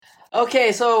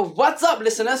Okay, so what's up,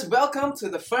 listeners? Welcome to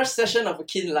the first session of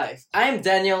AKIN Live. I'm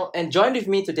Daniel, and joined with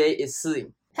me today is Si.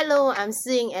 Hello, I'm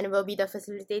Sing and will be the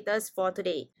facilitators for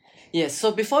today. Yes,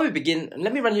 so before we begin,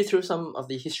 let me run you through some of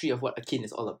the history of what AKIN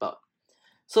is all about.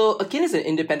 So, AKIN is an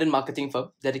independent marketing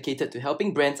firm dedicated to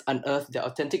helping brands unearth their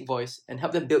authentic voice and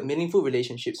help them build meaningful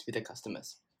relationships with their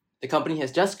customers. The company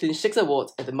has just clinched 6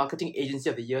 awards at the Marketing Agency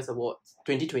of the Year Awards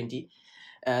 2020.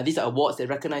 These are awards that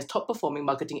recognize top-performing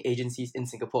marketing agencies in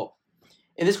Singapore.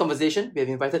 In this conversation, we have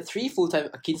invited 3 full-time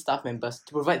AKIN staff members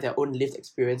to provide their own lived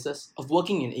experiences of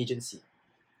working in an agency.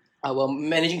 Our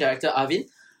Managing Director, Arvin,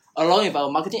 along with our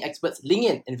marketing experts, Ling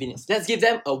Yan and Venus. Let's give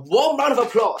them a warm round of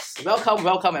applause.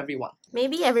 Welcome, everyone.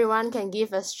 Maybe everyone can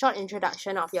give a short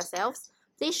introduction of yourselves.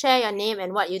 Please share your name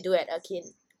and what you do at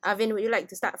AKIN. Arvin, would you like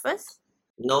to start first?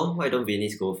 No, why don't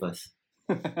Vinny's go first?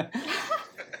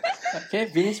 Okay,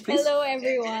 Venus, please. Hello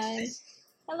everyone.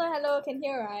 Hello, can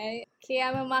hear right? Okay,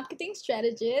 I'm a marketing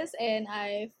strategist and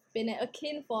I've been at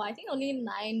AKIN for I think only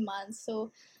 9 months,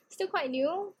 so still quite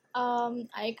new.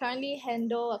 I currently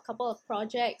handle a couple of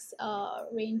projects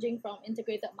ranging from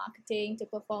integrated marketing to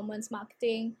performance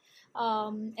marketing.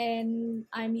 And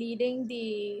I'm leading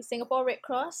the Singapore Red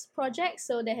Cross project,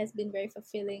 so that has been very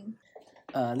fulfilling.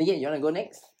 Ling Yan, you want to go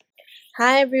next?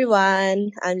 Hi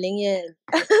everyone, I'm Ling Yan.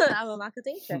 I'm a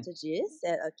marketing strategist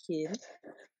at AKIN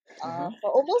for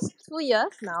almost 2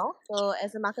 years now. So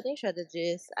as a marketing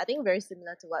strategist, I think very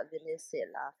similar to what Vinny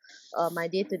said. My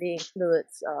day-to-day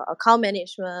includes account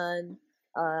management,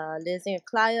 liaising with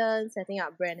clients, setting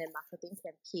up brand and marketing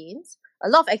campaigns. A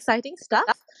lot of exciting stuff.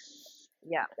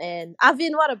 Yeah, and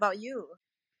Arvin, what about you?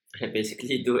 I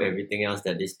basically do everything else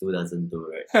that this two doesn't do,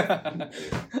 right?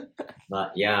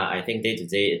 But yeah, I think day to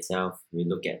day itself, we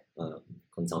look at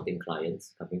consulting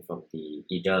clients coming from the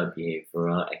either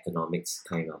behavioral economics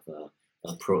kind of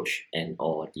approach and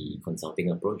or the consulting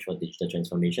approach for digital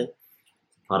transformation.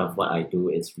 Part of what I do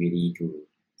is really to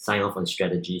sign off on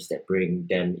strategies that bring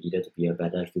them either to be a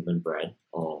better human brand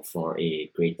or for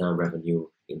a greater revenue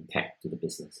impact to the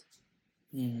business.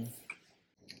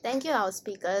 Thank you, our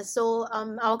speakers. So,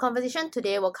 our conversation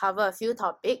today will cover a few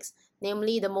topics,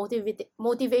 namely the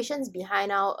motivations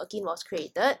behind how AKIN was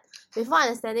created, before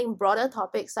understanding broader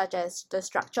topics such as the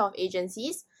structure of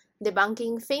agencies,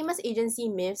 debunking famous agency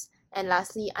myths, and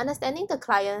lastly, understanding the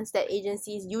clients that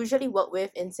agencies usually work with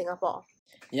in Singapore.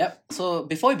 Yep. So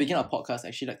before we begin our podcast, I'd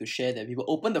actually like to share that we will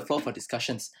open the floor for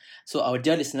discussions. So our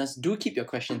dear listeners, do keep your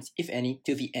questions, if any,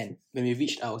 till the end when we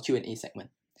reach our Q&A segment.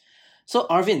 So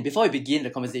Arvin, before we begin the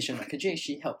conversation, could you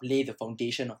actually help lay the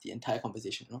foundation of the entire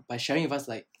conversation, by sharing with us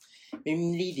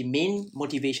mainly the main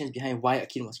motivations behind why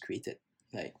AKIN was created?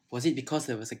 Was it because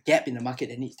there was a gap in the market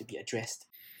that needs to be addressed?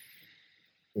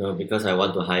 No, because I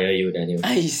want to hire you, Daniel.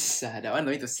 That one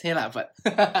no need to say but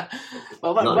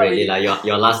Not really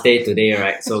your last day today,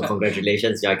 right? So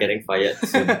congratulations, you are getting fired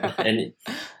soon. And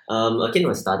AKIN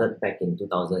was started back in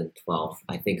 2012.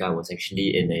 I think I was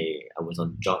actually I was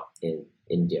on job in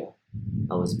India.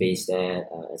 I was based there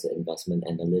as an investment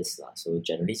analyst. So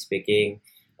generally speaking,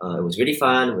 it was really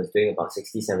fun. I was doing about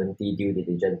 60-70 due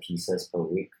diligence pieces per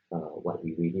week. What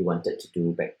we really wanted to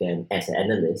do back then as an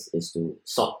analyst is to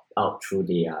sort out through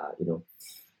the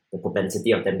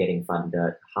propensity of them getting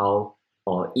funded, how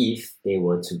or if they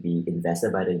were to be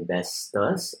invested by the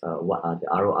investors, what are the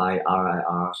ROI,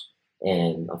 RIR,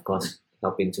 and of course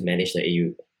helping to manage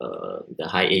the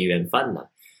high AUM fund.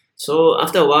 So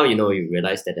after a while, you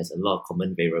realize that there's a lot of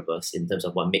common variables in terms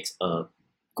of what makes a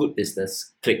good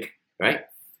business click, right?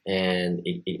 And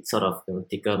it sort of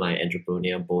tickled my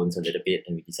entrepreneurial bones a little bit,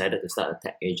 and we decided to start a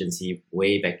tech agency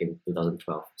way back in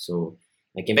 2012. So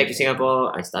I came back to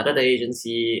Singapore, I started the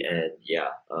agency, and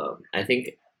I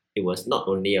think it was not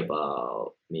only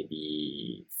about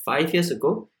maybe 5 years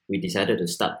ago, we decided to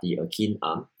start the AKIN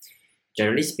arm.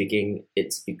 Generally speaking,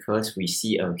 it's because we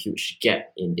see a huge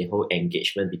gap in the whole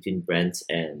engagement between brands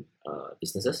and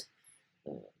businesses.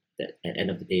 That at the end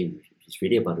of the day, it's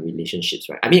really about the relationships,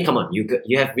 right? I mean, come on,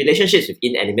 you have relationships with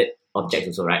inanimate objects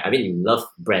also, right? I mean, you love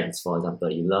brands, for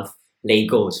example, you love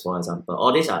Legos, for example.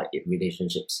 All these are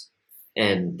relationships.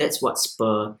 And that's what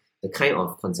spurred the kind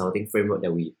of consulting framework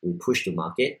that we push to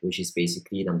market, which is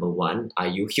basically number one, are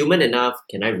you human enough?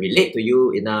 Can I relate to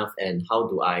you enough? And how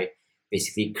do I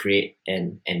basically create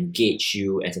and engage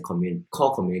you as a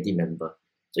core community member?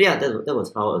 So that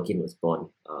was how AKIN was born.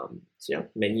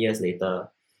 Many years later,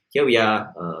 here we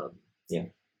are. Yeah,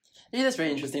 that's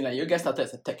very interesting. You guys started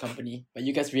as a tech company, but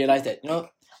you guys realized that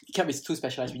Cap is too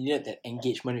specialized. We needed that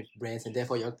engagement with brands, and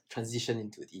therefore your transition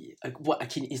into the what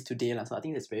AKIN is today. So I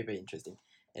think that's very, very interesting,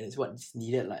 and it's what's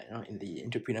needed in the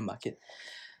entrepreneur market.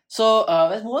 So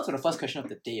let's move on to the first question of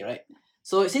the day, right?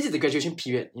 So since it's the graduation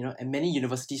period, and many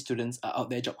university students are out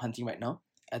there job hunting right now,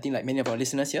 I think like many of our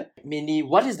listeners here, mainly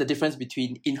what is the difference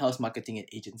between in-house marketing and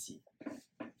agency?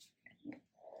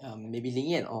 Maybe Ling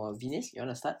Yan or Venus, you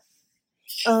want to start?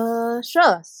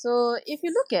 Sure. So if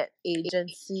you look at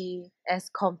agency as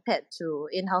compared to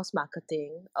in-house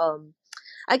marketing,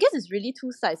 I guess it's really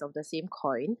two sides of the same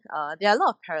coin. There are a lot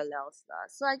of parallels.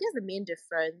 So I guess the main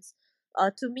difference,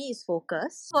 to me, is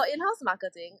focus. For in-house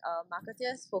marketing,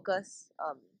 marketers focus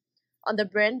on the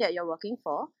brand that you're working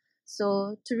for.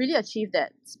 So to really achieve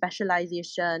that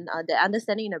specialization, that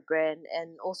understanding in a brand,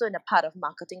 and also in the part of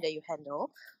marketing that you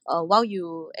handle, while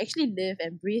you actually live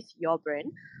and breathe your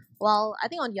brand. While I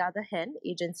think on the other hand,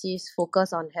 agencies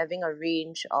focus on having a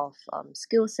range of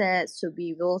skill sets to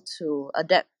be able to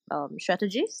adapt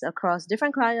strategies across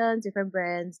different clients, different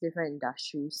brands, different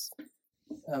industries.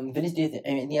 Venice, do you have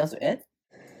anything else to add?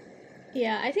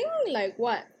 Yeah, I think like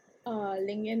what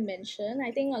Ling Yan mentioned,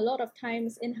 I think a lot of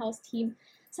times in-house team,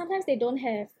 sometimes they don't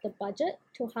have the budget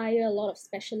to hire a lot of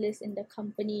specialists in the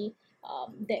company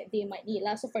that they might need.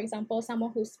 So for example,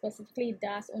 someone who specifically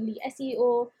does only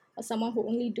SEO, or someone who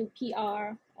only do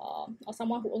PR, or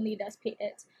someone who only does paid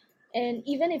ads. And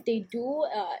even if they do,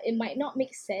 it might not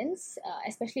make sense,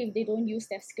 especially if they don't use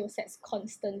their skill sets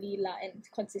constantly and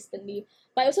consistently.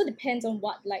 But it also depends on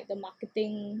what like the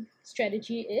marketing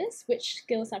strategy is, which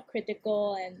skills are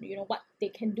critical, and what they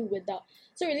can do without.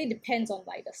 So it really depends on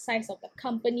like the size of the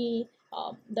company,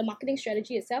 the marketing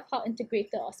strategy itself, how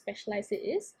integrated or specialized it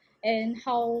is, and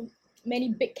how many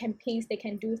big campaigns they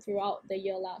can do throughout the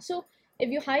year. So if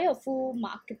you hire a full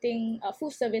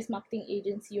service marketing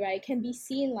agency, right, it can be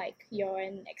seen like you're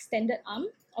an extended arm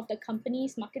of the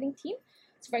company's marketing team.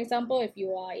 So for example, if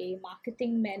you are a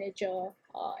marketing manager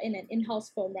in an in-house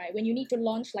firm, right, when you need to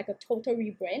launch like a total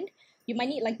rebrand, you might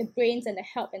need like the brains and the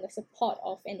help and the support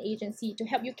of an agency to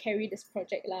help you carry this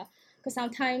project lah. Because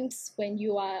sometimes when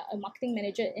you are a marketing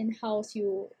manager in-house,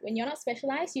 when you're not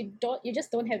specialized, you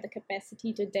just don't have the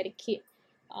capacity to dedicate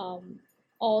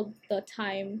all the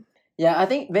time. Yeah, I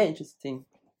think very interesting.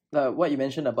 What you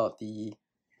mentioned about the,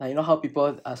 how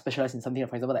people are specialized in something,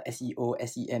 for example, like SEO,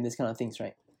 SEM, this kind of things,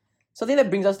 right? So I think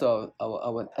that brings us to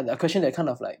a question that kind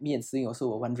of like me and Sling also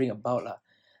were wondering about lah.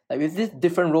 Like with these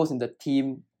different roles in the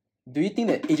team, do you think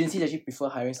that agencies actually prefer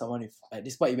hiring someone with, like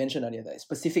this what you mentioned earlier, like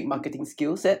specific marketing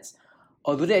skill sets,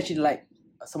 or do they actually like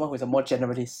someone who is a more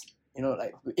generalist?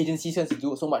 Like agencies tend to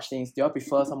do so much things. Do you all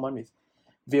prefer someone with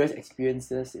various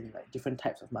experiences in like different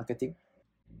types of marketing?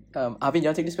 Arvin, you want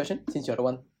to take this question since you're the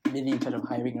one mainly in charge of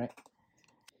hiring, right?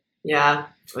 Yeah,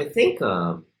 I think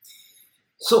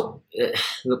so.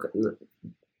 Look,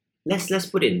 let's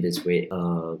put it in this way.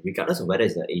 Regardless of whether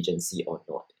it's an agency or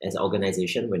not, as an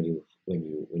organization, when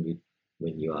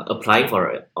you are applying for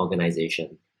an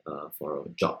organization for a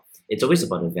job, it's always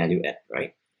about the value add,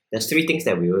 right? There's three things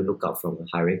that we will look out from a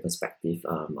hiring perspective.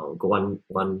 I'll go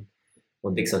one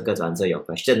big circle to answer your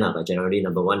question, but generally,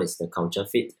 number one is the culture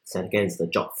fit. Second is the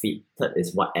job fit. Third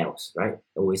is what else, right?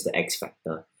 Always the X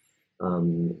factor.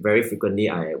 Very frequently,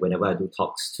 whenever I do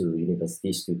talks to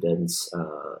university students,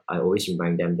 I always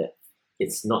remind them that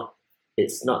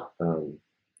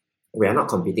we are not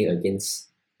competing against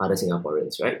other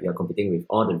Singaporeans, right? We are competing with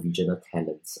all the regional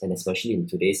talents, and especially in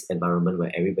today's environment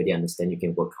where everybody understands you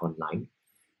can work online.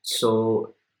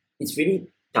 So it's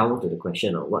really down to the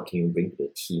question of what can you bring to the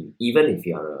team, even if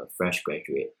you are a fresh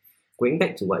graduate. Going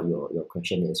back to what your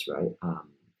question is, right?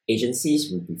 Agencies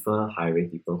would prefer hiring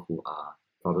people who are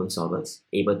problem solvers,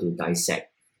 able to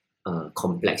dissect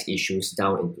complex issues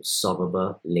down into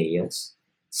solvable layers,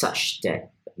 such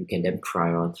that you can then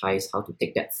prioritize how to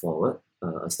take that forward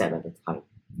a step at a time,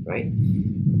 right?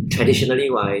 Traditionally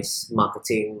wise,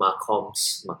 marketing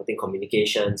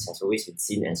communications has always been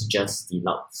seen as just the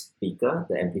loudspeaker,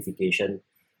 the amplification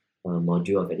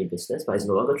module of any business, but it's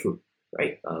no longer true,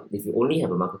 right? If you only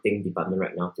have a marketing department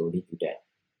right now to only do that,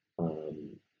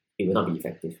 it will not be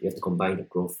effective. You have to combine the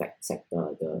growth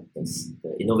sector,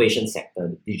 the innovation sector,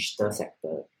 the digital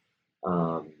sector,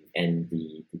 and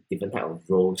the different type of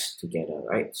roles together,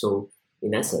 right? So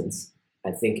in essence,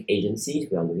 I think agencies,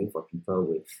 we are looking for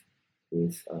people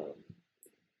with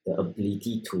the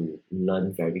ability to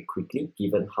learn very quickly,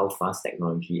 given how fast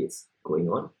technology is going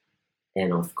on.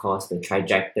 And of course, the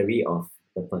trajectory of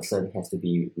the person has to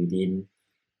be within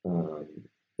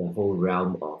the whole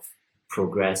realm of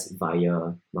progress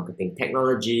via marketing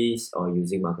technologies or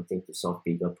using marketing to solve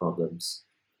bigger problems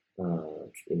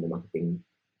in the marketing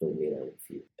domain, I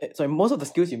feel. So most of the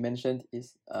skills you mentioned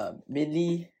is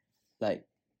mainly like,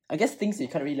 I guess things that you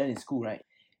can't really learn in school, right?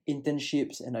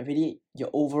 Internships and like really your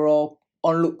overall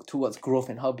onlook towards growth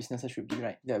and how businesses should be,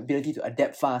 right? The ability to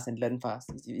adapt fast and learn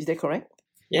fast. Is that correct?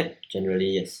 Yeah, generally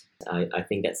yes. I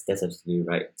think that's absolutely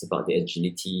right. It's about the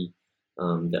agility,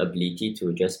 the ability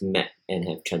to just map and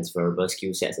have transferable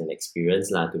skill sets and experience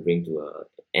to bring to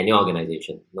any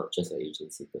organization, not just an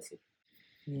agency per se.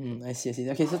 I see.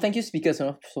 Okay, so thank you, speakers,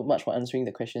 so much for answering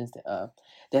the questions that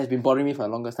has been bothering me for the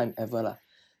longest time ever.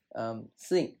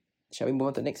 Sing, shall we move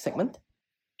on to the next segment?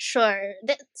 Sure,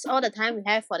 that's all the time we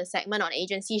have for the segment on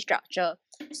agency structure.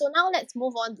 So now let's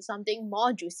move on to something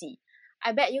more juicy.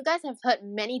 I bet you guys have heard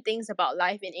many things about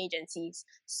life in agencies.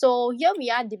 So here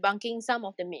we are debunking some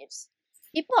of the myths.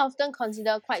 People often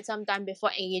consider quite some time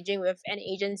before engaging with an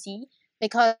agency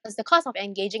because the cost of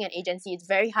engaging an agency is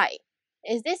very high.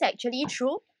 Is this actually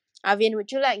true? Arvin,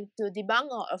 would you like to debunk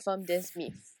or affirm this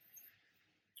myth?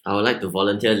 I would like to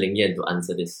volunteer Ling Yan to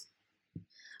answer this.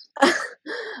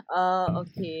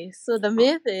 Okay, so the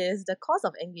myth is the cost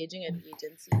of engaging an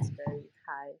agency is very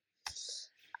high.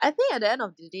 I think at the end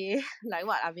of the day, like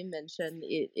what Arvin mentioned,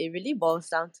 it really boils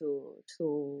down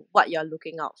to what you're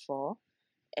looking out for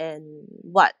and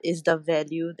what is the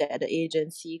value that the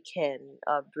agency can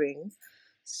bring.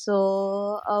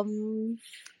 So,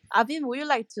 Arvin, would you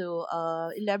like to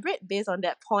elaborate based on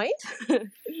that point?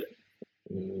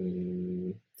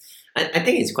 I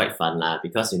think it's quite fun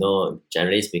because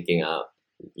generally speaking,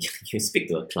 you speak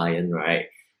to a client, right,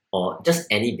 or just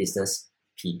any business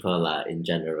people in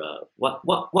general. What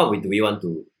do we want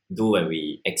to do when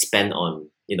we expand on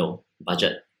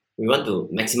budget? We want to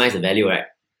maximize the value, right?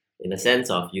 In the sense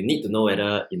of you need to know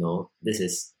whether this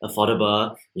is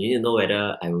affordable. You need to know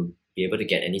whether I will be able to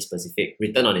get any specific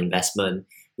return on investment.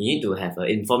 You need to have an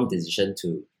informed decision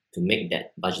to make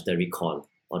that budgetary call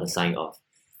or the sign off.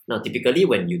 Now, typically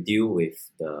when you deal with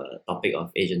the topic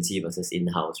of agency versus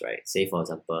in-house, right? Say for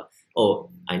example,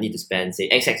 I need to spend say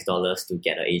XX dollars to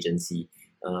get an agency.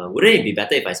 Wouldn't it be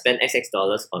better if I spend XX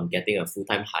dollars on getting a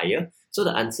full-time hire? So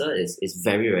the answer is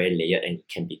very, very layered and it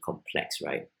can be complex,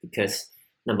 right? Because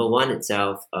number one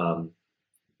itself,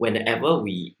 whenever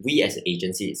we as an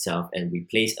agency itself and we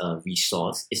place a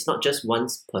resource, it's not just one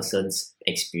person's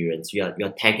experience. You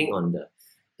are tagging on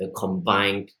the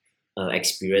combined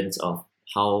experience of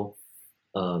how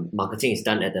marketing is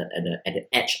done at the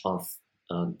edge of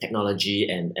technology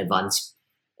and advanced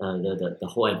the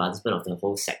whole advancement of the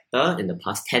whole sector in the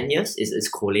past 10 years is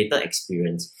collated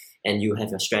experience. And you have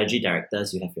your strategy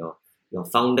directors, you have your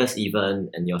founders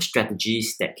even, and your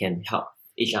strategies that can help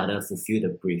each other fulfill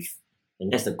the brief.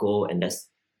 And that's the goal, and that's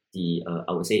the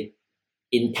I would say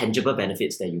intangible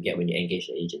benefits that you get when you engage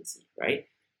the agency, right?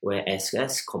 Whereas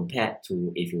as compared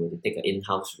to if you were to take an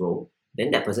in-house role,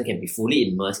 then that person can be fully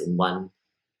immersed in one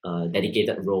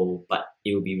dedicated role, but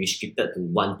it will be restricted to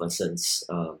one person's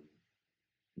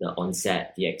the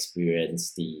onset, the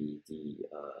experience, the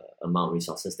amount of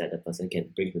resources that the person can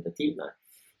bring to the team.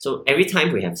 So every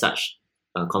time we have such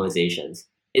conversations,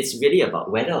 it's really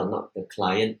about whether or not the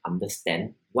client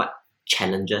understand what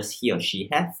challenges he or she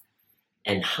have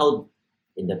and how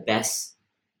in the best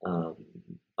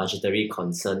budgetary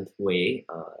concerned way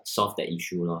solve that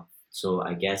issue. So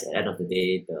I guess at the end of the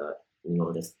day,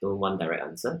 there's no one direct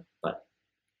answer, but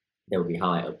that will be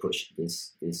how I approach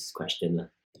this question.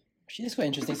 Actually, that's quite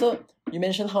interesting. So you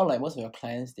mentioned how most of your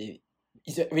clients, it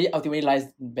really ultimately lies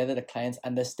whether the clients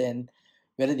understand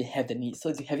whether they have the needs.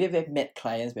 So have you ever met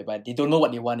clients whereby they don't know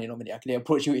what they want, when they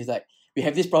approach you, it's like, we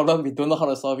have this problem, we don't know how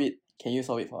to solve it, can you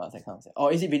solve it for us, that kind of thing?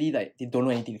 Or is it really like they don't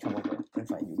know anything to come over and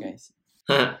find you guys?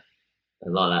 A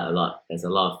lot. There's a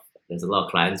lot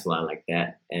of clients who are like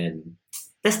that, and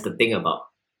that's the thing about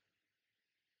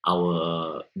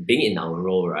our being in our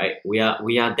role, right? We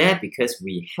are there because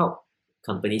we help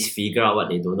companies figure out what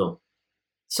they don't know.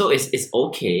 So it's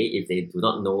okay if they do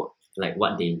not know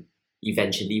what they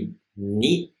eventually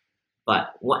need,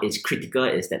 but what is critical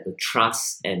is that the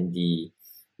trust and the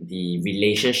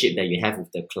relationship that you have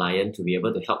with the client to be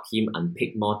able to help him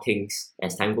unpick more things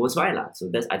as time goes by.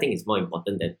 So I think it's more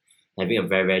important than having a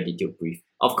very, very detailed brief.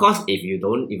 Of course, if you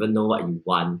don't even know what you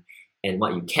want and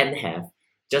what you can have,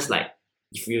 just like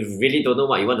if you really don't know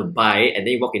what you want to buy and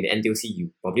then you walk in the NTUC,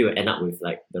 you probably will end up with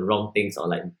the wrong things or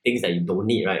things that you don't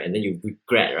need, right? And then you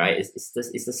regret, right? It's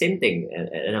the same thing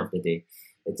at the end of the day.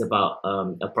 It's about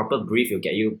a proper brief will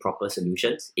get you proper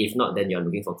solutions. If not, then you're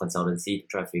looking for consultancy to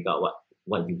try to figure out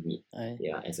what you need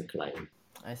as a client.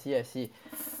 I see.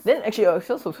 Then actually, I was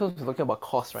also talking about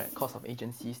cost, right? Cost of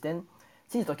agencies. Then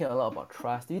since you're talking a lot about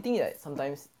trust, do you think that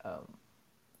sometimes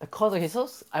the cost, so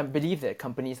I believe that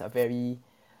companies are very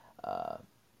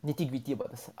nitty-gritty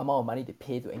about the amount of money they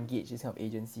pay to engage this kind of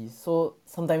agencies. So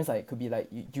sometimes like it could be like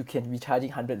you can be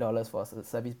charging $100 for a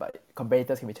service, but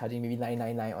competitors can be charging maybe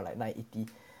 $999 or like $980,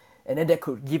 and then that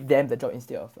could give them the job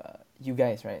instead of you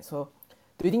guys, right? So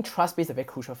do you think trust plays a very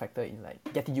crucial factor in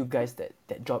like getting you guys that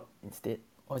job instead,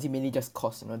 or is it mainly just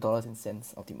cost, dollars and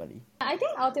cents ultimately? I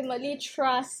think ultimately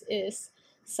trust is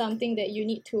something that you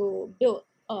need to build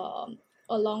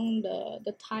along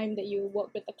the time that you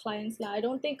work with the clients. I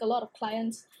don't think a lot of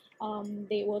clients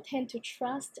they will tend to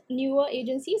trust newer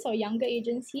agencies or younger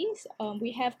agencies.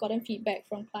 We have gotten feedback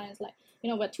from clients like,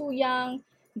 we're too young,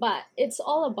 but it's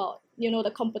all about,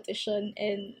 the competition,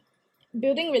 and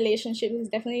building relationships is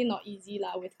definitely not easy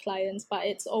with clients, but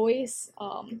it's always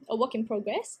a work in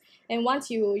progress. And once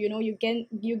you gain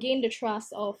the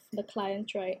trust of the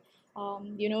clients, right?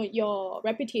 Your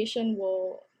reputation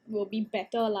will be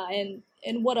better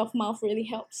and word of mouth really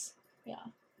helps. Yeah.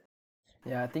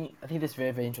 Yeah, I think that's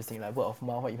very, very interesting. Like word of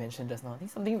mouth, what you mentioned just now.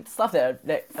 I think stuff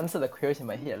that answer the queries in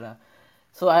my head lah.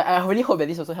 So I really hope that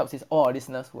this also helps all our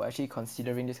listeners who are actually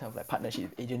considering this kind of like partnership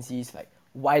with agencies. Like,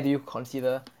 why do you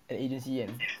consider an agency,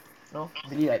 and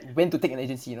really like when to take an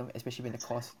agency, especially when the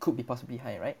cost could be possibly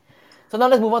high, right? So now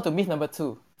let's move on to myth number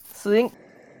 2. Sing.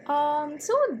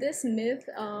 So this myth,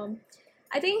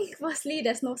 I think firstly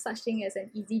there's no such thing as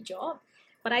an easy job,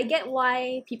 but I get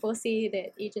why people say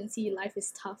that agency life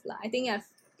is tough lah. I think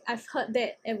I've heard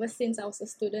that ever since I was a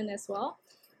student as well.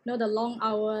 The long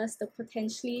hours, the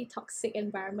potentially toxic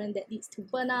environment that leads to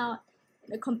burnout,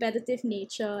 the competitive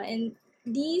nature, and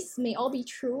these may all be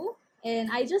true.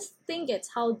 And I just think it's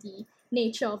how the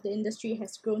nature of the industry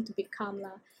has grown to become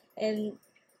lah. And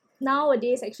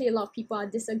nowadays, actually, a lot of people are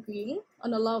disagreeing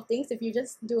on a lot of things. If you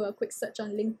just do a quick search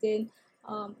on LinkedIn,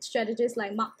 strategists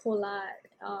like Mark Pollard,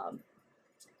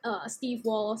 Steve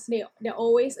Walls, they're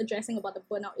always addressing about the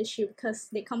burnout issue because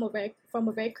they come from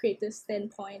a very creative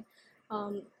standpoint.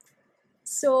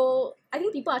 So I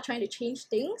think people are trying to change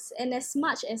things, and as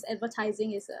much as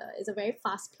advertising is a very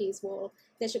fast-paced world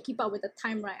that should keep up with the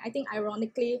time, right? I think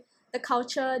ironically the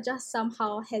culture just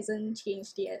somehow hasn't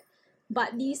changed yet.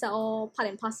 But these are all part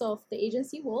and parcel of the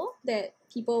agency world that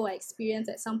people will experience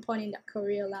at some point in their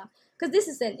career lah. Because this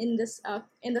is an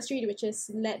industry which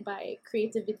is led by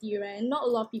creativity, right? And not a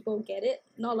lot of people get it.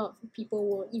 Not a lot of people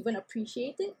will even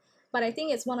appreciate it. But I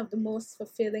think it's one of the most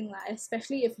fulfilling,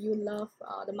 especially if you love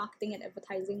the marketing and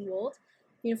advertising world.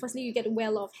 Firstly, you get to wear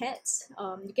a lot of hats.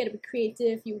 You get to be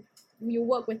creative. You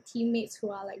work with teammates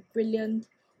who are brilliant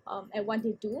at what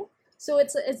they do. So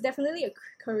it's definitely a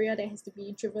career that has to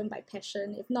be driven by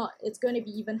passion. If not, it's going to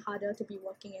be even harder to be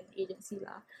working in an agency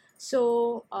lah.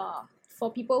 So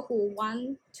for people who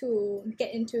want to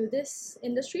get into this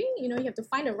industry, you have to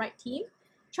find the right team.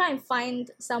 Try and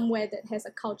find somewhere that has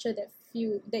a culture that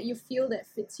you feel that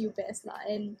fits you best lah,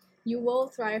 and you will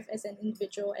thrive as an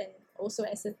individual and also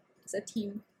as a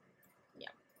team. Yeah.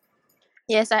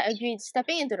 Yes, I agree.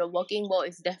 Stepping into the working world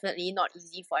is definitely not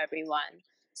easy for everyone.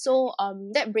 So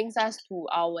that brings us to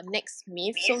our next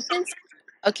myth. So since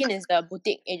AKIN is the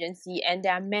boutique agency and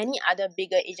there are many other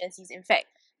bigger agencies, in fact,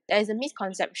 there is a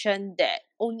misconception that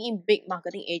only big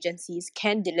marketing agencies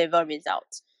can deliver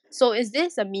results. So is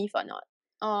this a myth or not?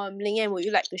 Ling Yan, would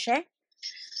you like to share?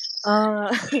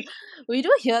 We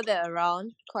do hear that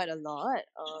around quite a lot.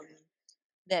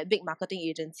 That big marketing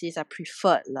agencies are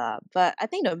preferred lah. But I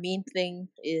think the main thing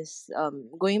is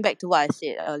going back to what I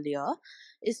said earlier,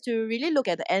 is to really look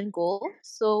at the end goal.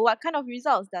 So what kind of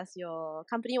results does your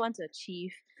company want to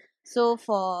achieve? So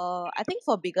I think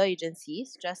for bigger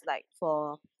agencies, just like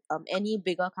for any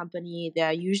bigger company, there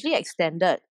are usually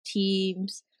extended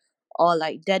teams or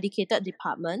dedicated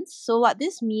departments. So what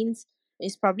this means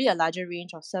is probably a larger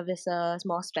range of services,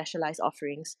 more specialized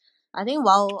offerings. I think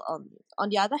while on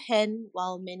the other hand,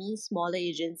 while many smaller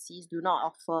agencies do not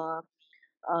offer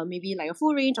maybe a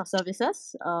full range of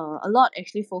services, a lot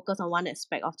actually focus on one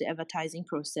aspect of the advertising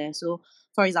process. So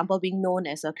for example, being known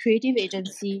as a creative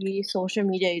agency, social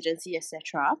media agency,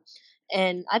 etc.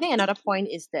 And I think another point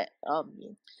is that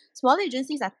smaller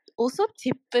agencies are also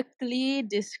typically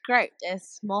described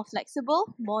as more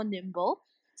flexible, more nimble.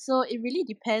 So it really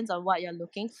depends on what you're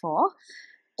looking for.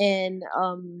 And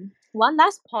one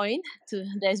last point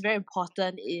that is very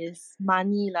important is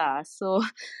money lah. So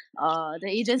the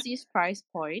agency's price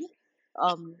point,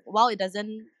 while it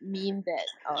doesn't mean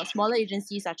that smaller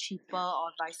agencies are cheaper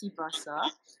or vice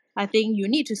versa, I think you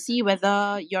need to see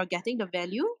whether you're getting the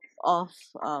value of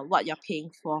what you're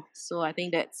paying for. So I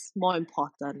think that's more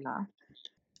important lah.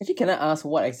 Actually, can I ask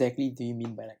what exactly do you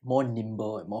mean by more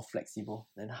nimble and more flexible,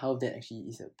 and how that actually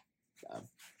is a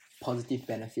positive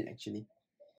benefit actually?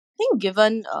 think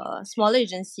given smaller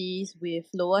agencies with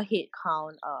lower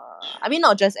headcount, I mean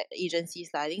not just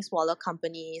agencies like I think smaller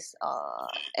companies,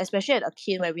 especially at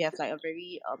AKIN where we have like a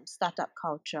very startup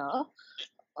culture,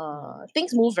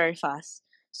 things move very fast.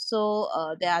 So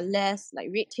there are less like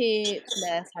red tapes,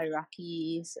 less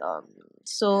hierarchies.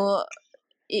 So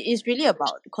it is really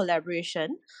about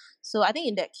collaboration. So I think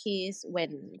in that case,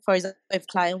 when for example, if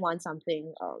client wants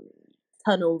something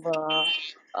turnover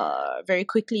very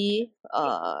quickly,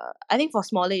 I think for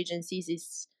smaller agencies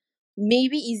is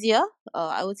maybe easier.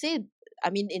 I would say. I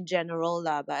mean, in general,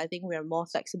 lah, but I think we are more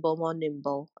flexible, more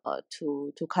nimble,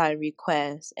 to client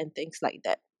requests and things like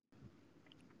that.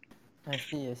 I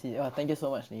see, I see. Thank you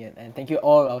so much, Nian. And thank you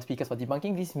all our speakers for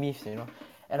debunking these myths, you know.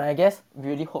 And I guess we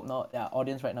really hope now that our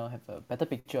audience right now have a better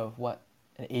picture of what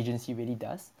an agency really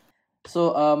does.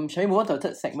 So shall we move on to the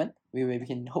third segment where we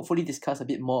can hopefully discuss a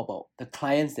bit more about the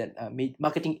clients that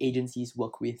marketing agencies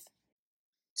work with.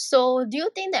 So, do you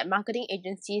think that marketing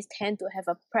agencies tend to have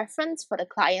a preference for the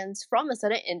clients from a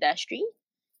certain industry?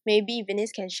 Maybe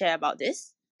Venice can share about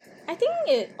this. I think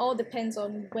it all depends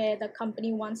on where the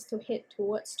company wants to head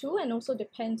towards to, and also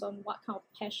depends on what kind of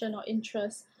passion or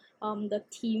interest the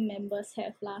team members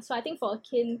have lah. So I think for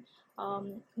AKIN,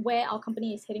 where our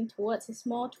company is heading towards is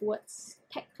more towards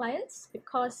tech clients,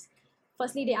 because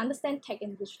firstly they understand tech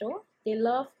and digital. They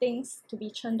love things to be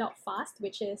churned out fast,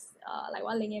 which is like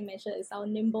what Ling Yan mentioned, is our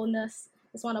nimbleness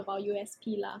is one of our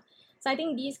USP lah. So I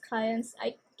think these clients,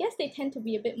 I guess they tend to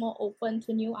be a bit more open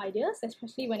to new ideas,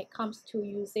 especially when it comes to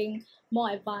using more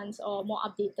advanced or more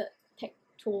updated tech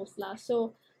tools lah.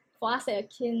 So for us at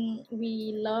AKIN,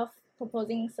 we love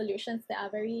proposing solutions that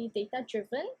are very data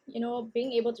driven,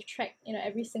 being able to track,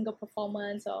 every single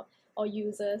performance or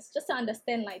users, just to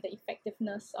understand like the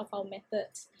effectiveness of our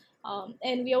methods.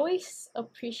 And we always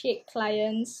appreciate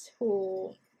clients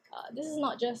who, this is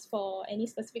not just for any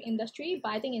specific industry, but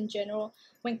I think in general,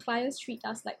 when clients treat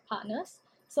us like partners,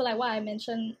 so like what I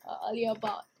mentioned earlier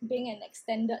about being an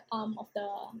extended arm of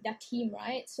their team,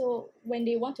 right? So when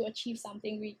they want to achieve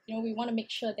something, we want to make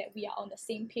sure that we are on the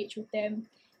same page with them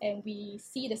and we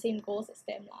see the same goals as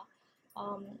them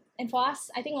lah. And for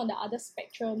us, I think on the other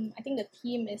spectrum, I think the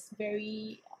team is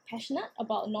very passionate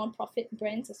about non-profit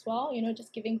brands as well,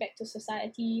 just giving back to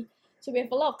society. So we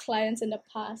have a lot of clients in the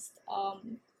past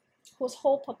whose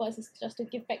whole purpose is just to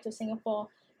give back to Singapore,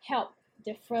 help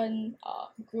different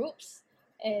groups,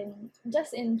 and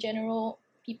just in general,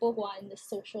 people who are in the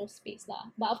social space lah.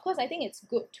 But of course, I think it's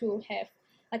good to have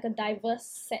like a diverse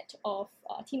set of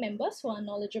team members who are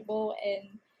knowledgeable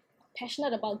and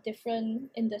passionate about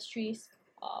different industries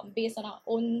based on our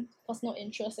own personal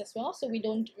interests as well, so we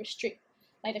don't restrict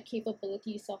like the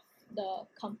capabilities of the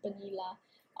company lah.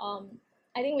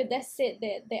 I think with that said,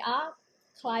 that there are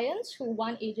clients who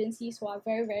want agencies who are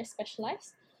very, very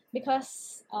specialized,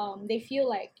 because they feel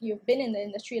like you've been in the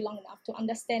industry long enough to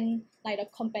understand like the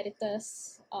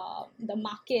competitors, the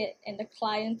market and the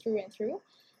client through and through.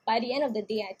 But at the end of the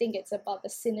day, I think it's about the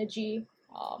synergy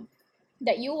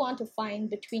that you want to find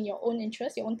between your own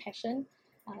interest, your own passion,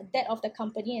 that of the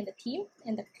company and the team,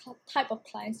 and the type of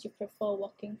clients you prefer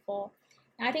working for.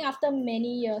 And I think after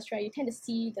many years, right, you tend to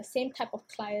see the same type of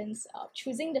clients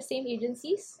choosing the same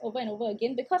agencies over and over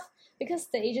again, because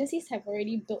the agencies have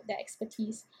already built their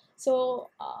expertise. So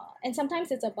and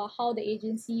sometimes it's about how the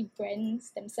agency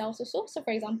brands themselves also. So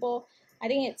for example, I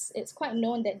think it's quite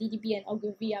known that DDB and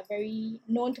Ogilvy are very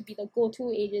known to be the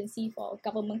go-to agency for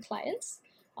government clients.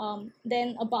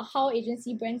 Then about how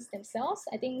agency brands themselves,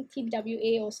 I think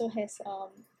TWA also has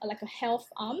like a health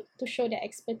arm to show their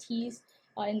expertise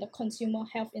in the consumer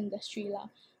health industry lah.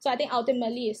 So I think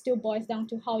ultimately it still boils down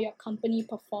to how your company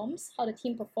performs, how the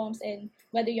team performs, and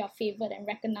whether you are favored and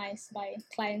recognized by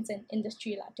clients and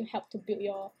industry lah, to help to build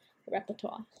your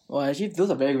repertoire. Well, actually, those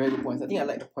are very, very good points. I think I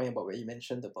like the point about where you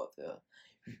mentioned about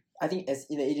I think as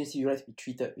in the agency, you like to be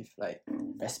treated with like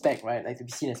respect, right? Like to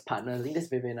be seen as partners. I think that's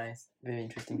very, very nice, very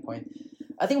interesting point.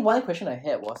 I think one question I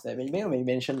had was that when you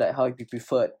mentioned like how you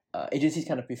preferred agencies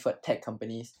kind of preferred tech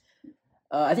companies.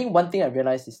 I think one thing I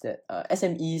realized is that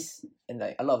SMEs and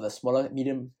like a lot of the smaller,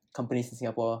 medium companies in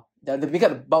Singapore, they make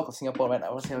up the bulk of Singapore, right? I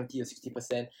want 70 or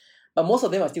 60%. But most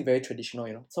of them are still very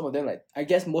traditional, Some of them, like, I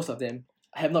guess most of them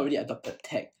have not really adopted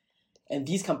tech. And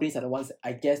these companies are the ones,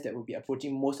 I guess, that will be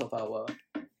approaching most of our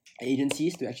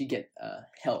agencies to actually get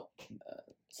help.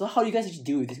 So how do you guys actually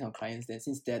deal with these kind of clients then,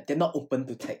 since they're not open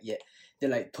to tech yet? They're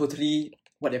like totally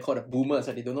what they call the boomers,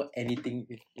 right? They don't know anything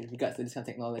in regards to this kind of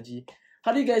technology.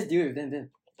 How do you guys deal with them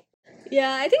then?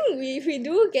 Yeah, I think we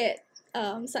do get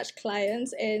such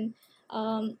clients, and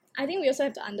I think we also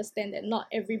have to understand that not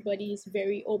everybody is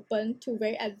very open to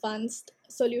very advanced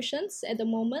solutions at the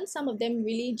moment. Some of them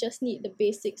really just need the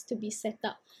basics to be set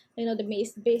up.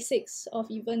 The basics of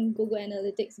even Google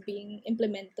Analytics being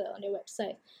implemented on their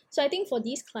website. So I think for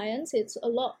these clients, it's a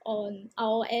lot on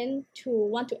our end to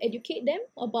want to educate them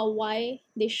about why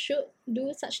they should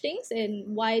do such things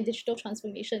and why digital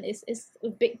transformation is a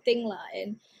big thing lah,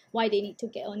 and why they need to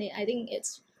get on it. I think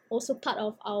it's also part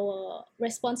of our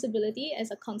responsibility as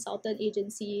a consultant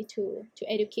agency to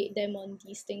educate them on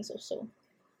these things also.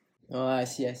 Oh, I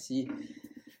see.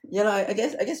 Yeah, no, I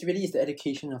guess really it's the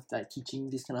education of like teaching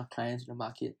this kind of clients in the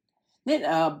market. Then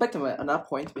back to another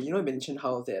point, but you mentioned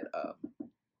how that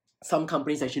some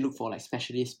companies actually look for like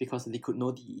specialists because they could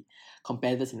know the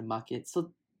competitors in the market.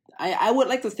 So I would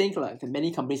like to think like that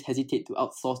many companies hesitate to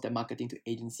outsource their marketing to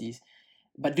agencies.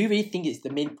 But do you really think it's the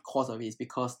main cause of it is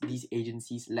because these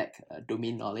agencies lack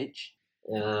domain knowledge?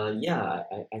 Yeah,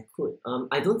 I could.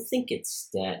 I don't think it's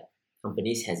that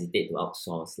companies hesitate to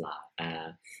outsource lah.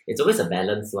 It's always a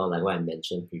balance law, like what I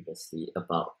mentioned previously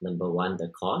about number one, the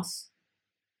cost,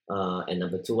 and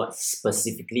number two, what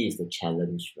specifically is the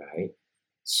challenge, right?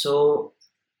 So,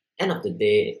 end of the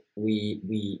day,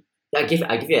 I give you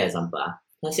an example.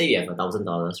 Let's say you have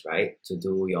 $1,000, right, to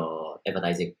do your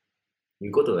advertising.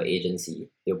 You go to an agency,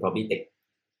 they'll probably take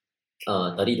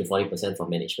 30 to 40% for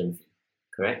management fee,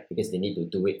 correct? Because they need to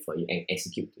do it for you and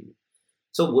execute to you.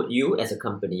 So would you as a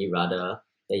company rather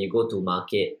that you go to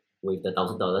market with the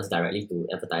 $1,000 directly to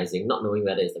advertising, not knowing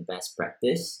whether it's the best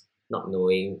practice, not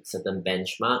knowing certain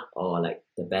benchmark or like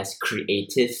the best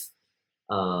creative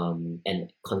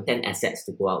and content assets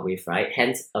to go out with, right?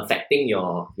 Hence affecting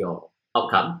your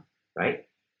outcome, right?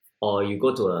 Or you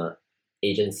go to a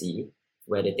agency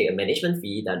where they take a management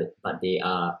fee but they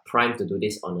are primed to do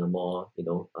this on a more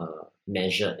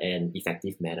measured and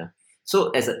effective manner.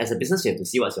 So as a business, you have to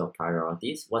see what's your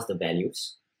priorities, what's the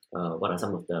values, what are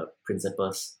some of the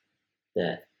principles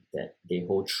that they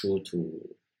hold true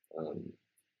to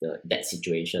that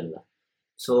situation.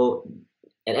 So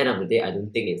at the end of the day, I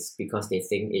don't think it's because they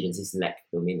think agencies lack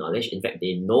domain knowledge. In fact,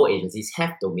 they know agencies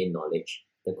have domain knowledge.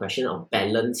 The question of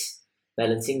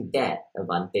balancing that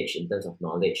advantage in terms of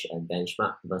knowledge and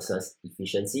benchmark versus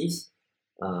efficiencies,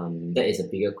 that is a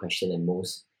bigger question than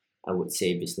most, I would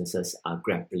say, businesses are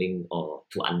grappling or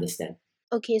to understand.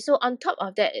 Okay, so on top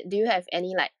of that, do you have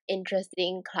any like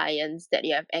interesting clients that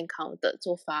you have encountered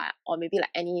so far, or maybe like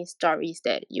any stories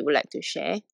that you would like to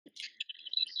share?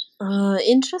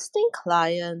 Interesting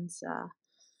clients.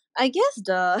 I guess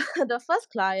the the first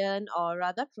client or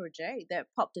rather project that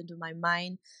popped into my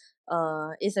mind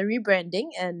is a rebranding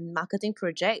and marketing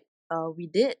project we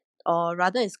did, or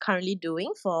rather is currently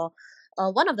doing for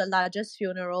one of the largest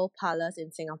funeral parlors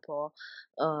in Singapore.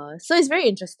 So it's very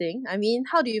interesting. I mean,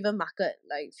 how do you even market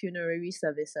like funerary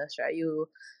services, right? You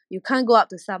can't go up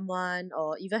to someone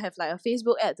or even have like a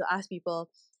Facebook ad to ask people,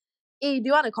 hey, do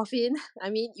you want a coffin? I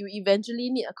mean, you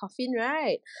eventually need a coffin,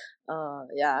 right?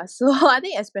 Yeah. So I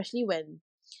think especially when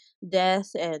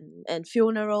death and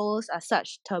funerals are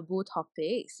such taboo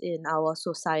topics in our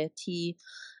society,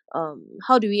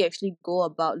 how do we actually go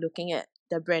about looking at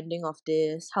the branding of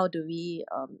this? How do we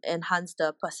enhance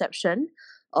the perception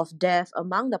of death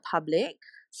among the public?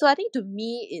 So I think to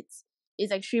me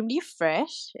it's extremely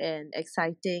fresh and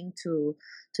exciting to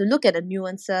look at the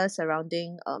nuances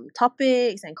surrounding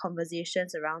topics and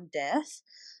conversations around death.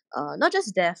 Not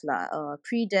just death lah,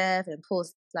 pre-death and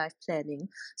post-life planning.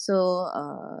 So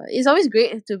it's always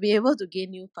great to be able to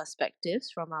gain new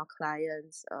perspectives from our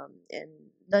clients and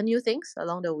learn new things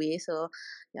along the way. So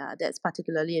yeah, that's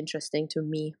particularly interesting to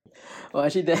me. Well,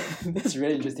 actually, that's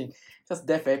really interesting because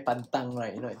death very pantang,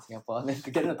 right? In Singapore, and then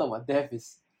to get to talk about death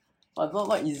is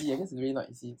not easy. I guess it's really not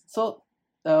easy. So,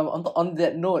 on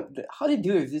that note, how do you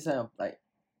deal with this kind of like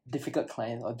difficult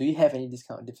clients, or do you have any of these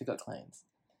kind of difficult clients?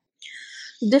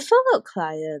 Difficult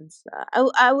clients.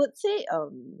 I would say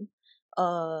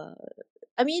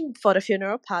I mean, for the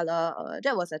funeral parlor,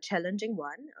 that was a challenging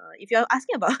one. If you're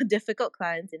asking about difficult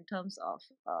clients in terms of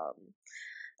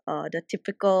the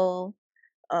typical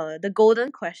the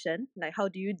golden question, like how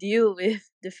do you deal with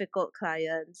difficult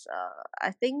clients?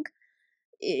 I think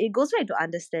it goes back to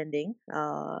understanding,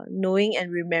 knowing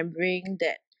and remembering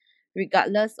that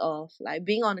regardless of like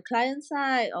being on the client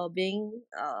side or being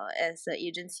as an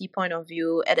agency point of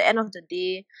view, at the end of the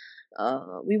day,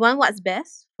 we want what's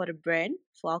best for the brand,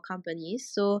 for our companies.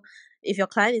 So if your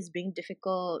client is being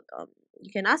difficult,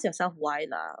 you can ask yourself why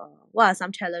lah. What are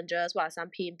some challenges? What are some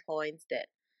pain points that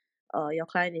your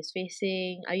client is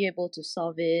facing? Are you able to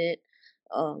solve it?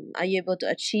 Are you able to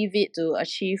achieve it, to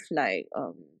achieve like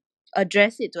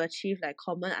address it, to achieve like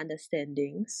common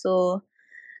understanding? So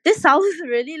this sounds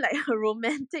really like a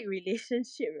romantic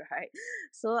relationship, right?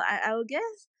 So I will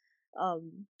guess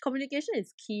communication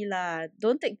is key lah.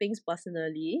 Don't take things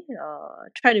personally.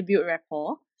 Try to build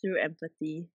rapport through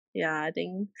empathy. Yeah, I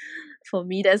think for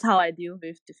me that's how I deal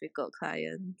with difficult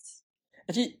clients.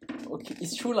 Actually, okay,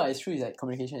 it's true lah. It's true. It's like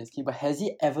communication is key. But has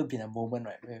it ever been a moment,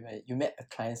 right, where you met a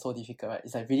client so difficult, right?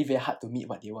 It's like really very hard to meet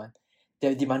what they want.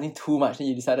 They're demanding too much. Then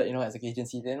you decided, as an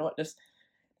agency, then what? Just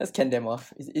can them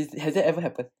off. Has that ever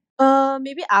happened?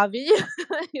 Maybe Avi,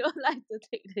 you would like to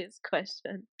take this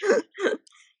question.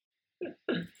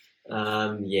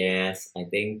 Yes, I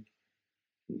think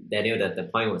Daniel, the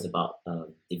point was about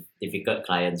difficult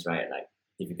clients, right? Like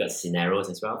difficult scenarios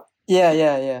as well.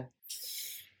 Yeah.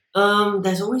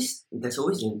 There's always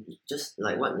just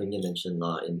like what Ling mentioned,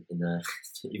 in the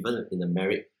even in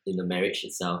the marriage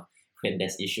itself, when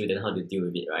there's issue, then how to deal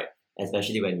with it, right?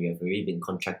 Especially when you have already been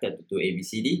contracted to do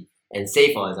ABCD, and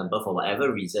say for example, for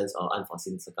whatever reasons or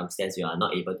unforeseen circumstance, you are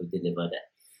not able to deliver that.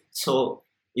 So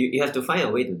you have to find a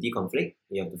way to deconflict.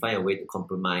 You have to find a way to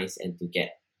compromise and to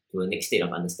get to a next state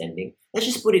of understanding. Let's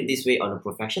just put it this way: on a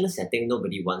professional setting,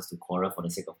 nobody wants to quarrel for the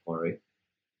sake of quarreling.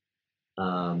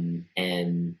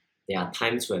 And there are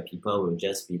times where people will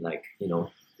just be like,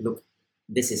 look,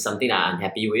 this is something that I'm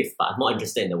unhappy with, but I'm more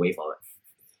interested in the way forward,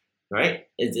 right?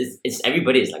 It's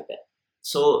everybody is like that.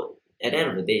 So at the end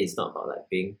of the day, it's not about like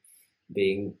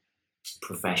being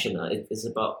professional. It's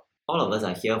about all of us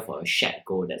are here for a shared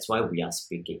goal. That's why we are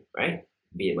speaking, right?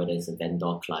 Be it whether it's a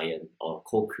vendor, client, or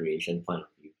co-creation point of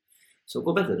view. So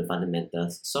go back to the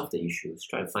fundamentals, solve the issues,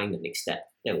 try to find the next step.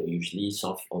 That will usually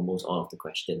solve almost all of the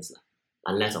questions.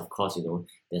 Unless, of course,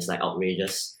 there's like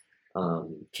outrageous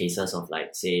cases of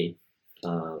like, say,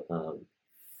 some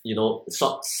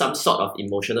sort of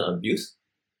emotional abuse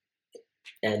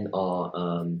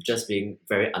or just being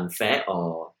very unfair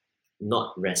or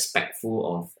not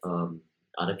respectful of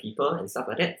other people and stuff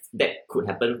like that. That could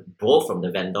happen both from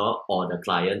the vendor or the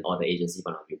client or the agency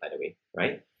point of view, by the way,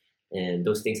 right? And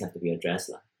those things have to be addressed,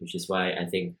 which is why I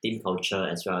think team culture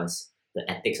as well as the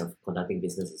ethics of conducting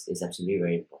business is absolutely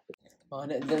very important.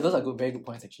 Those are very good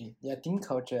points actually. Yeah, team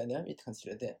culture, and yeah, we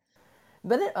consider that.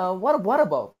 But then, what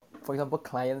about, for example,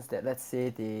 clients that let's say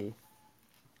they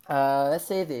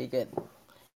get,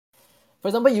 for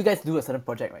example, you guys do a certain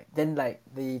project, right? Then like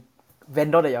the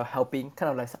vendor that you're helping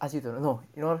kind of like ask you to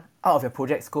out of your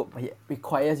project scope, but it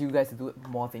requires you guys to do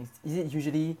more things. Is it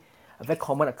usually a very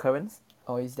common occurrence,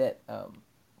 or is that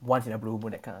once in a blue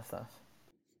moon, that kind of stuff?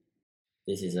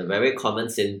 This is a very common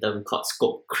symptom called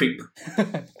scope creep.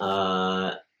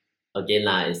 Again,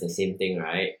 it's the same thing,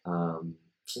 right? I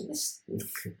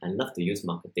love to use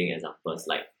marketing examples,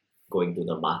 like going to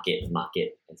the market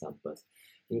examples.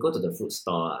 You go to the fruit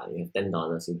store, you have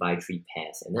 $10, you buy 3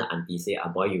 pears, and then auntie say,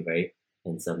 boy, you very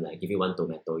handsome, like give you 1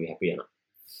 tomato, you happy or not?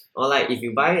 Or like if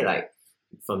you buy like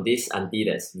from this auntie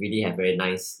that's really have very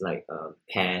nice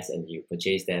pears and you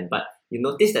purchase them, but you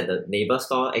notice that the neighbor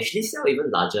store actually sell even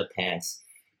larger pears,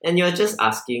 and you're just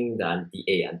asking the auntie,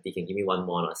 hey auntie, can you give me 1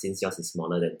 more since yours is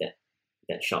smaller than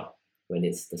that shop, when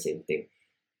it's the same thing.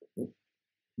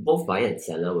 Both buyer and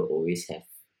seller will always have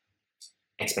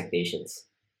expectations,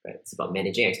 right? It's about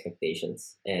managing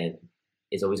expectations, and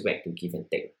it's always back to give and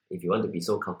take. If you want to be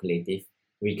so calculative,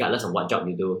 regardless of what job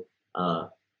you do,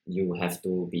 you have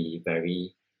to be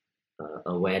very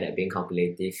aware that being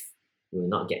calculative will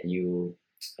not get you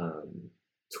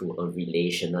to a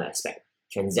relational aspect.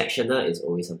 Transactional is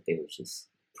always something which is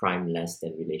prime less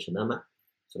than relational.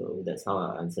 So that's how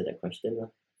I answer that question.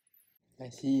 I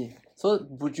see. So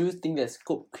would you think that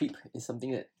scope creep is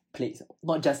something that plagues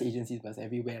not just agencies but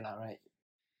everywhere, right?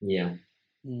 Yeah,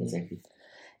 exactly.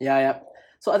 Yeah.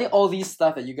 So I think all these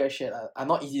stuff that you guys shared are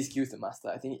not easy skills to master.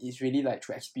 I think it's really like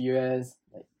through experience,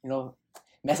 like,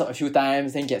 mess up a few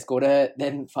times, then get scolded,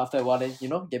 then after a while, then,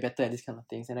 get better at these kind of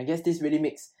things. And I guess this really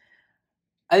makes,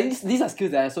 I think these are skills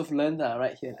that I sort of learned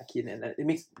right here in AKIN, and it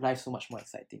makes life so much more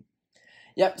exciting.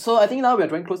 Yep, so I think now we're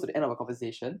drawing close to the end of our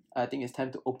conversation. I think it's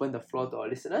time to open the floor to our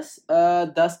listeners.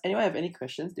 Does anyone have any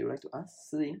questions they would like to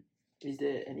ask? Siling, is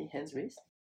there any hands raised?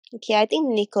 Okay, I think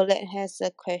Nicolette has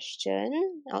a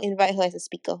question. I'll invite her as a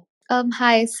speaker.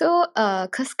 Hi. So,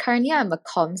 cause currently I'm a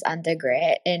comms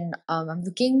undergrad, and I'm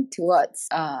looking towards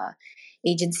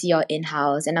agency or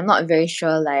in-house, and I'm not very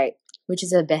sure like which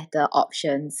is a better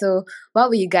option. So, what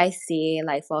would you guys say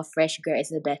like for fresh grad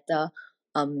is a better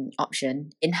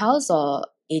option, in-house or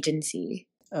agency?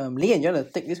 Lian, you want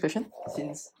to take this question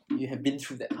since you have been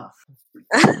through that path?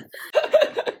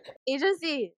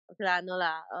 Agency, okay lah, no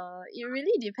lah. It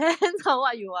really depends on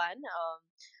what you want.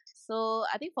 So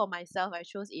I think for myself, I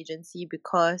chose agency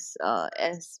because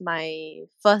as my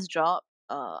first job,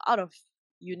 out of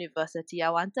university,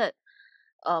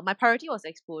 my priority was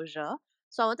exposure.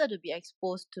 So I wanted to be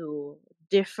exposed to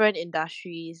different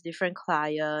industries, different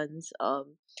clients,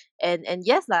 and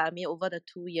yes, like, I mean, over the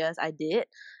 2 years I did,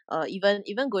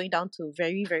 even going down to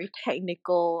very very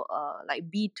technical, like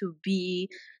B2B,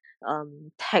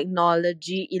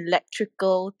 technology,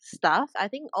 electrical stuff. I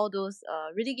think all those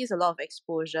really gives a lot of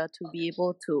exposure to be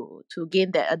able to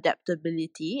gain that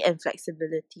adaptability and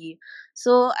flexibility.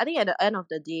 So I think at the end of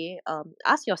the day,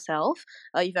 ask yourself,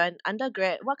 if you're an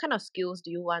undergrad, what kind of skills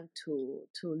do you want to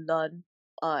learn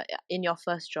in your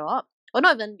first job? Or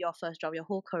not even your first job, your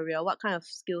whole career. What kind of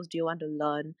skills do you want to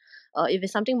learn? If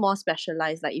it's something more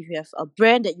specialized, like if you have a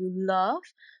brand that you love,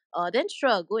 then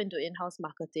sure, go into in-house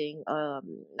marketing,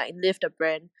 like live the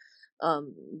brand.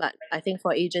 But I think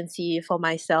for agency, for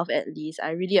myself at least,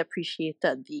 I really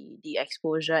appreciated the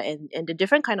exposure and the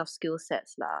different kind of skill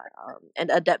sets lah, and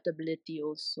adaptability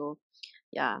also.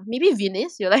 Yeah, maybe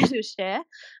Venus, you'd like to share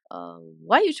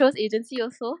why you chose agency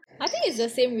also? I think it's the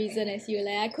same reason as you.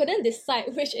 Like, I couldn't decide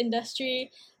which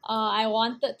industry I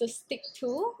wanted to stick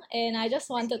to, and I just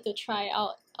wanted to try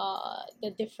out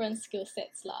the different skill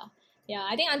sets lah. Yeah,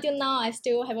 I think until now I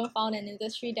still haven't found an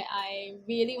industry that I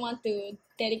really want to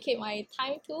dedicate my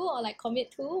time to or like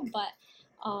commit to. But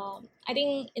I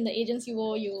think in the agency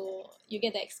world, you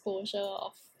get the exposure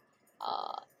of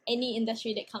any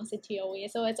industry that comes into your way.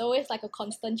 So it's always like a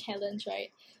constant challenge,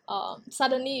 right?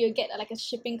 Suddenly you get like a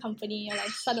shipping company, or like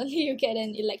suddenly you get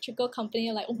an electrical company.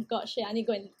 You're like, oh my gosh, shit, I need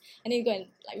to go and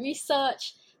like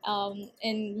research,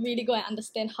 and really go and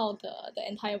understand how the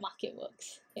entire market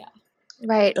works. Yeah.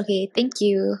 Right. Okay. Thank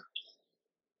you.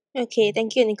 Okay,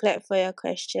 thank you, Nicolette, for your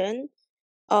question.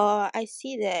 I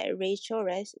see that Rachel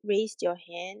raised your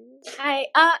hand. Hi.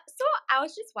 So I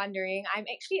was just wondering, I'm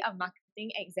actually a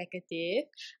marketing executive.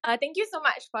 Thank you so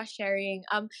much for sharing.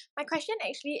 My question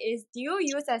actually is, do you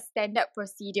use a standard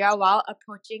procedure while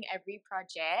approaching every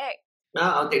project?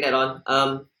 I'll take that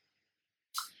on.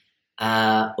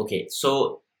 Okay,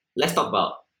 so let's talk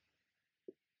about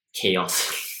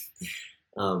chaos.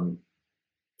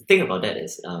 The thing about that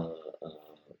is,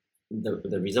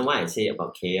 the reason why I say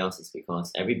about chaos is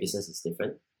because every business is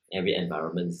different, every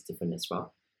environment is different as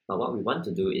well. But what we want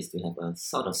to do is to have a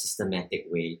sort of systematic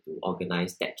way to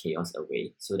organize that chaos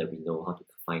away so that we know how to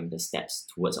find the steps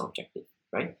towards our objective,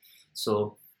 right?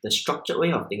 So the structured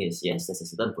way of thinking is, yes, there's a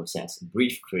certain process.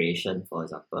 Brief creation, for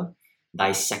example,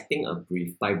 dissecting a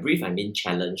brief. By brief, I mean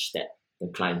challenge that the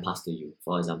client passed to you.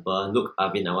 For example, look,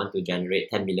 Arvin, I want to generate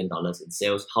 $10 million in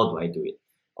sales. How do I do it?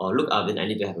 Or look, Arvin, I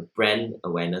need to have a brand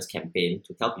awareness campaign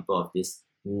to tell people of this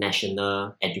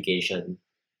national education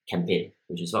campaign,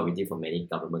 which is what we did for many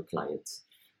government clients.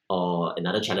 Or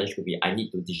another challenge could be, I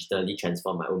need to digitally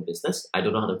transform my own business. I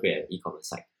don't know how to create an e-commerce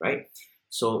site, right?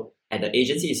 So at the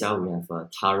agency itself, we have a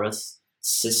thorough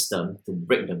system to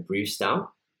break the briefs down,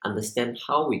 understand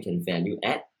how we can value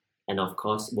add, and of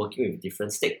course, working with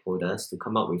different stakeholders to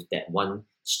come up with that one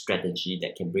strategy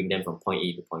that can bring them from point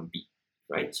A to point B.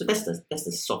 Right, so that's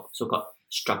the so-called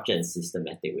structured and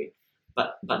systematic way.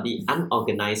 But the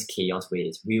unorganized chaos way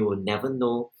is we will never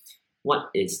know what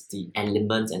is the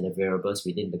elements and the variables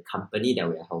within the company that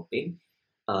we are helping.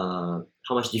 How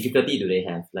much difficulty do they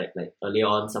have? Like earlier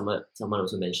on, someone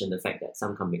also mentioned the fact that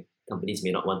some companies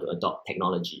may not want to adopt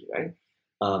technology, right?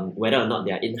 Whether or not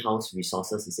their in-house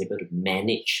resources is able to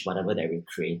manage whatever that we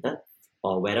created,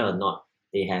 or whether or not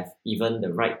they have even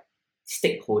the right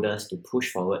stakeholders to push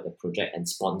forward the project and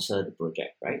sponsor the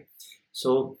project, right?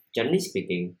 So generally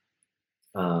speaking,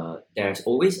 there's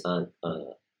always a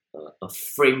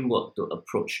framework to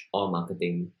approach all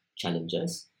marketing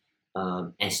challenges.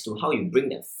 As to how you bring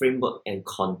that framework and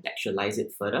contextualize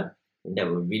it further, and that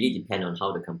will really depend on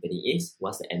how the company is,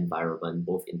 what's the environment,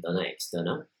 both internal and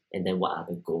external, and then what are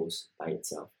the goals by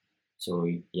itself. So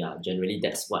yeah, generally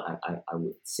that's what I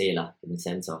would say lah, in the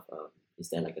sense of is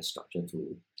there like a structure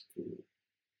to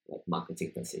like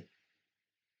marketing per se.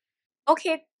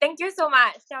 Okay, thank you so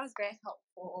much. That was very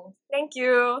helpful. Thank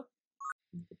you.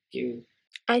 Thank you.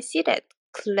 I see that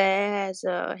Claire has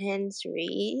her hands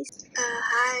raised.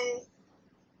 Hi.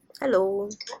 Hello.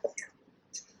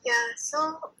 Yeah,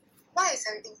 so what is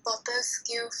an important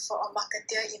skill for a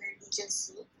marketer in an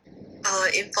agency?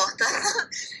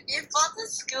 Important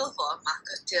skill for a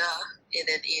marketer in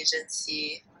an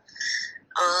agency.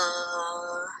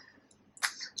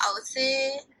 I would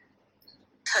say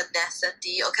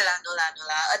tenacity. Okay lah, no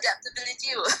lah.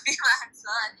 Adaptability would be my answer.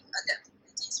 I think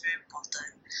adaptability is very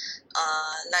important.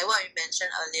 Like what we mentioned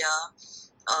earlier,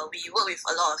 we work with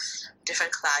a lot of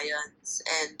different clients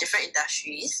and different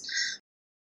industries.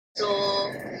 So,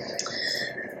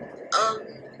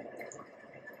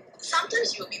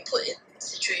 sometimes you'll be put in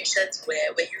situations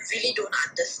where you really don't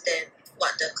understand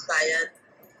what the client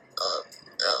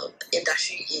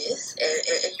industry is,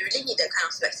 and you really need that kind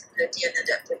of flexibility and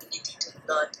adaptability to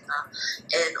learn.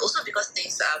 And also because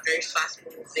things are very fast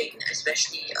moving,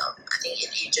 especially I think in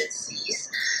agencies,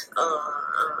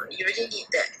 you really need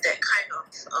that kind of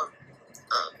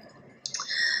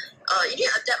you need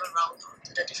to adapt around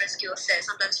to the different skill sets.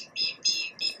 Sometimes you may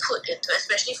be put into,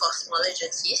 especially for small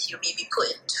agencies, you may be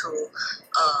put into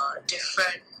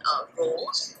different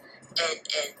roles, and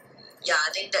yeah,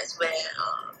 I think that's where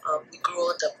we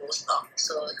grow the most of.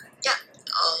 So yeah,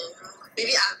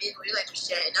 maybe Arvin, would you like to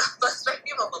share in a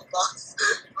perspective of a boss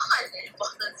what is an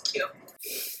important skill?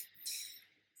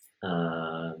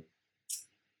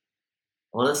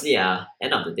 Honestly,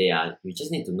 end of the day, you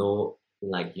just need to know,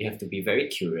 like, you have to be very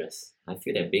curious. I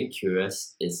feel that being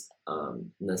curious is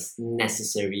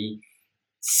necessary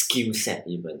skill set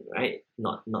even, right?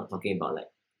 Not talking about like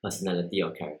personality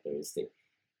or characteristic.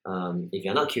 If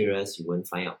you're not curious, you won't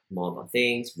find out more about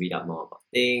things, read up more about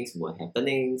things, more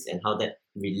happenings, and how that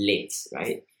relates,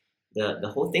 right?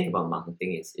 The whole thing about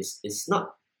marketing is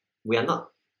not, we are not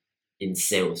in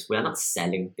sales, we are not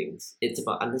selling things. It's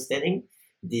about understanding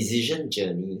decision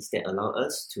journeys that allow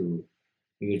us to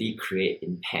really create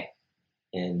impact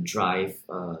and drive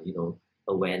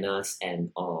awareness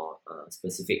and or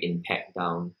specific impact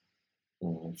down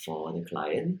for the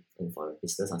client and for the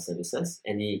business or services.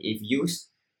 And if used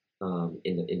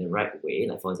in the right way,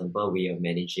 like for example, we are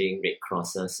managing Red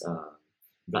Cross's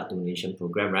blood donation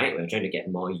program, right? We're trying to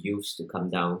get more youths to come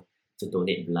down to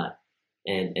donate blood,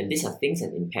 and these are things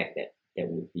and impact that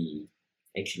would be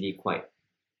actually quite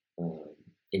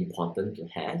important to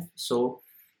have. So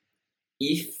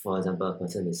if, for example, a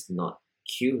person is not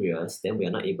curious, then we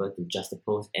are not able to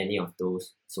juxtapose any of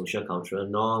those social cultural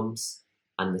norms,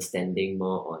 understanding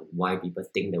more on why people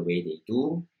think the way they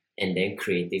do, and then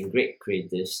creating great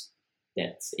creatives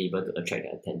that's able to attract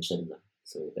their attention.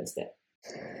 So that's that.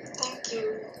 Thank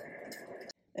you.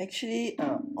 Actually,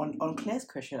 on Claire's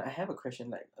question, I have a question.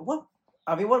 Like, what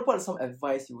are some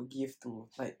advice you would give to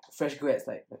like fresh grads,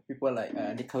 like people like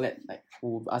Nicolette, like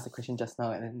who asked the question just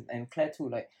now, and Claire too.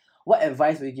 Like, what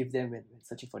advice would you give them when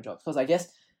searching for jobs? Because I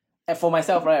guess, for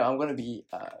myself, right, I'm gonna be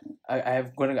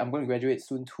I'm going to graduate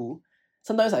soon too.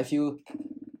 Sometimes I feel,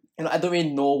 I don't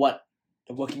really know what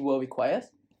the working world requires.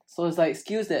 So it's like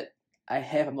skills that I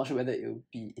have, I'm not sure whether it will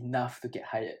be enough to get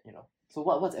hired. So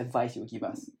what's advice you would give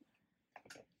us?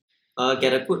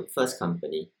 Get a good first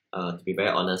company. To be very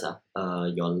honest,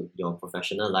 your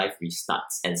professional life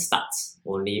starts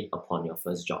only upon your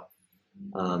first job.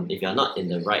 If you're not in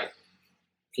the right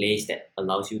place that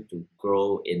allows you to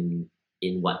grow in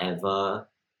whatever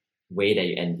way that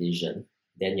you envision,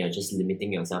 then you're just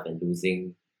limiting yourself and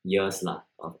losing years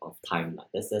of time.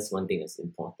 That's one thing that's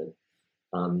important.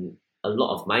 A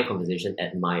lot of my conversation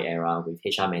at my era with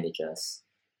HR managers,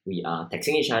 we are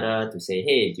texting each other to say,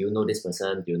 hey, do you know this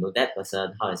person? Do you know that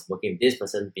person? How has working with this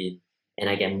person been? And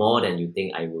I get more than you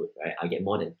think I would, right? I get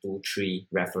more than 2-3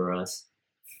 referrals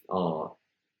or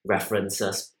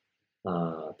references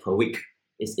per week.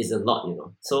 It's a lot,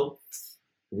 So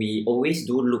we always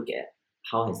do look at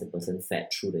how has the person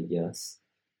fared through the years,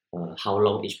 how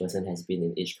long each person has been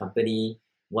in each company,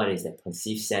 what is their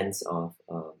perceived sense of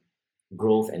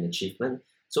growth and achievement.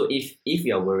 So if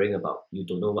you're worrying about you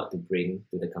don't know what to bring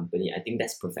to the company, I think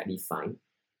that's perfectly fine.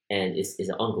 And it's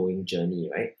an ongoing journey,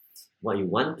 right? What you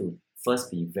want to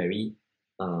first be very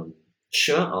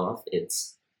sure of,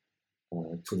 it's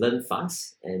to learn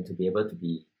fast and to be able to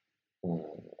be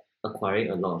acquiring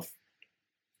a lot of,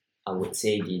 I would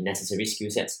say, the necessary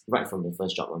skill sets right from the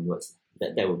first job onwards.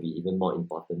 That would be even more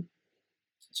important.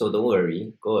 So don't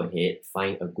worry, go ahead,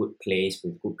 find a good place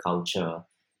with good culture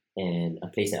and a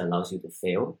place that allows you to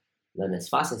fail. Learn as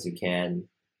fast as you can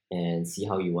and see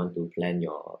how you want to plan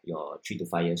your 3 to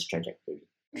 5 years trajectory.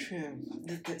 True.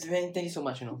 Thank you so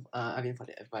much, Arvin, for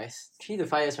the advice. 3 to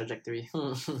 5 years trajectory.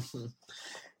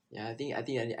 Yeah, I think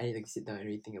I need to sit down and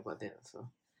really think about that also.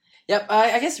 Yep,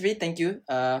 I guess really thank you,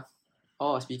 all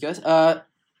our speakers.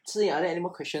 Ziying, are there any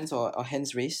more questions or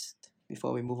hands raised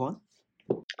before we move on?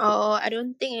 Oh, I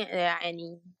don't think there are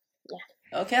any.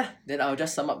 Okay, then I'll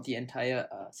just sum up the entire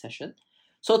session.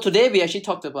 So today we actually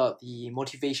talked about the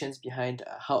motivations behind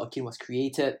how AKIN was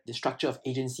created, the structure of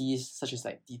agencies, such as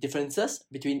like the differences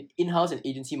between in-house and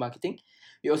agency marketing.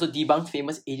 We also debunked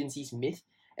famous agencies myth,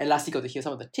 and lastly got to hear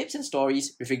some of the tips and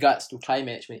stories with regards to client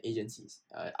management agencies.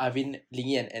 Arvin,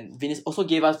 Lingy, and Vince also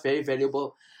gave us very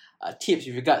valuable tips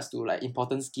with regards to like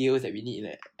important skills that we need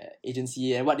in an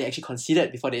agency and what they actually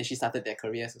considered before they actually started their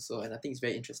careers also, and I think it's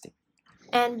very interesting.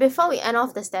 And before we end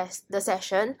off the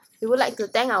session, we would like to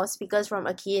thank our speakers from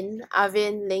AKIN,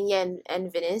 Arvin, Lingyan,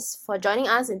 and Vinis for joining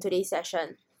us in today's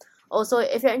session. Also,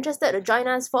 if you're interested to join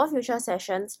us for future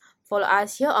sessions, follow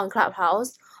us here on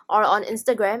Clubhouse or on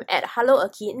Instagram at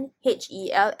HelloAkin,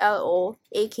 HELLOAKIN,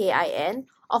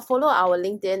 or follow our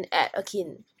LinkedIn at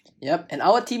AKIN. Yep, and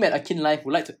our team at AKIN Live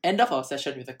would like to end off our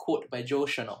session with a quote by Joe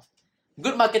Chernoff.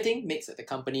 Good marketing makes the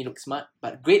company look smart,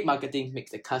 but great marketing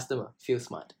makes the customer feel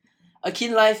smart.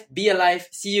 AKIN Live, be alive.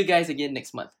 See you guys again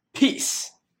next month.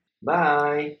 Peace.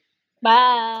 Bye.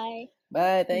 Bye.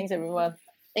 Bye. Thanks, everyone.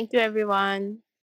 Thank you, everyone.